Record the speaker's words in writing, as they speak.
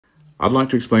I'd like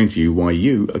to explain to you why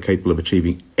you are capable of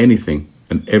achieving anything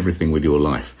and everything with your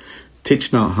life. Thich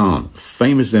Nhat Hanh, a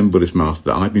famous Zen Buddhist master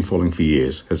that I've been following for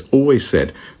years, has always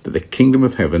said that the Kingdom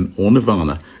of Heaven, or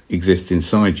Nirvana, exists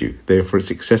inside you. Therefore, it's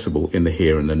accessible in the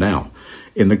here and the now.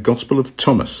 In the Gospel of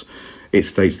Thomas, it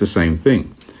states the same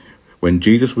thing. When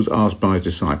Jesus was asked by his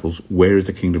disciples, where is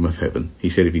the Kingdom of Heaven? He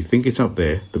said, if you think it's up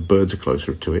there, the birds are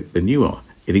closer to it than you are.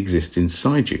 It exists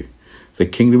inside you. The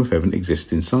Kingdom of Heaven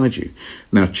exists inside you.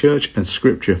 Now, church and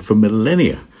scripture for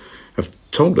millennia have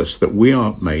told us that we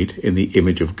are made in the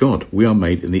image of God. We are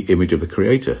made in the image of the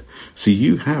Creator. So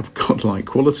you have godlike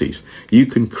qualities. You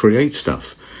can create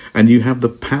stuff. And you have the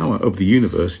power of the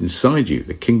universe inside you,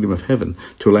 the Kingdom of Heaven,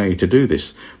 to allow you to do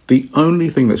this. The only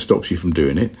thing that stops you from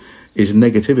doing it is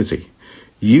negativity.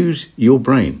 Use your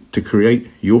brain to create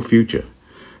your future.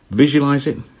 Visualize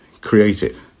it, create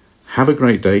it. Have a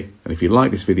great day. And if you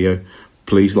like this video,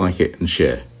 please like it and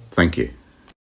share. Thank you.